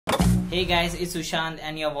Hey guys, it's Sushant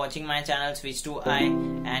and you're watching my channel Switch to I.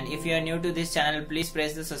 And if you are new to this channel, please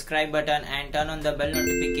press the subscribe button and turn on the bell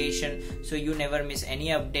notification so you never miss any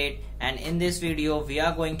update. And in this video we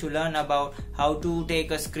are going to learn about how to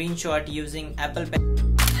take a screenshot using Apple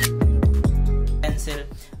Pencil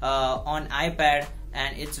on iPad,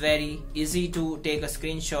 and it's very easy to take a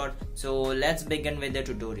screenshot. So let's begin with the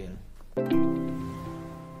tutorial.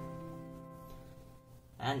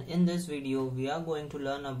 And in this video we are going to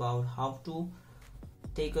learn about how to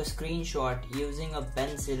take a screenshot using a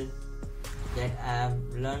pencil that I have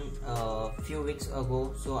learned a few weeks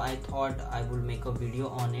ago. So I thought I would make a video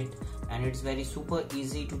on it, and it's very super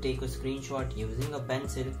easy to take a screenshot using a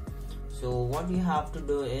pencil. So what you have to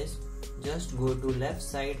do is just go to left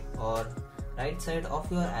side or right side of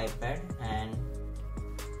your iPad and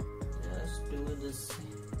just do this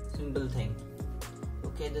simple thing.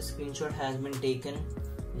 Okay, the screenshot has been taken.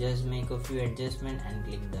 Just make a few adjustments and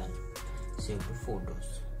click done. Save to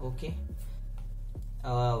photos. Okay,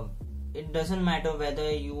 it doesn't matter whether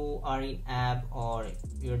you are in app or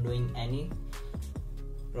you're doing any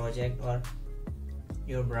project or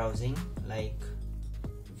you're browsing. Like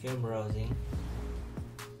if you're browsing,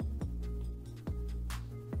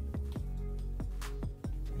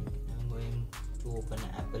 I'm going to open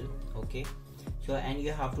Apple. Okay, so and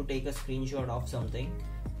you have to take a screenshot of something.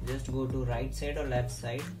 Just go to right side or left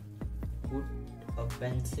side, put a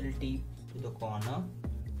pencil tip to the corner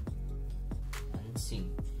and see.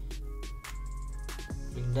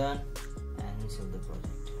 Click done and save the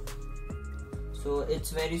project. So it's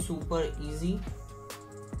very super easy.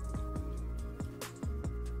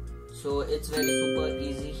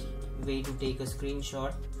 Way to take a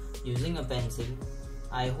screenshot using a pencil.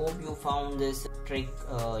 I hope you found this trick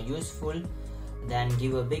useful. Then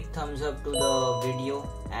give a big thumbs up to the video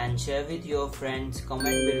and share with your friends.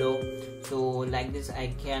 Comment below, so like this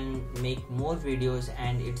I can make more videos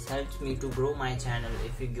and it helps me to grow my channel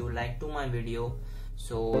if you give like to my video.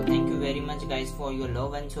 So thank you very much guys for your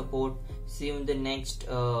love and support. See you in the next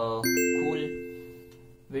cool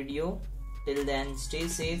video. Till then, stay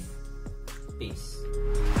safe. Peace.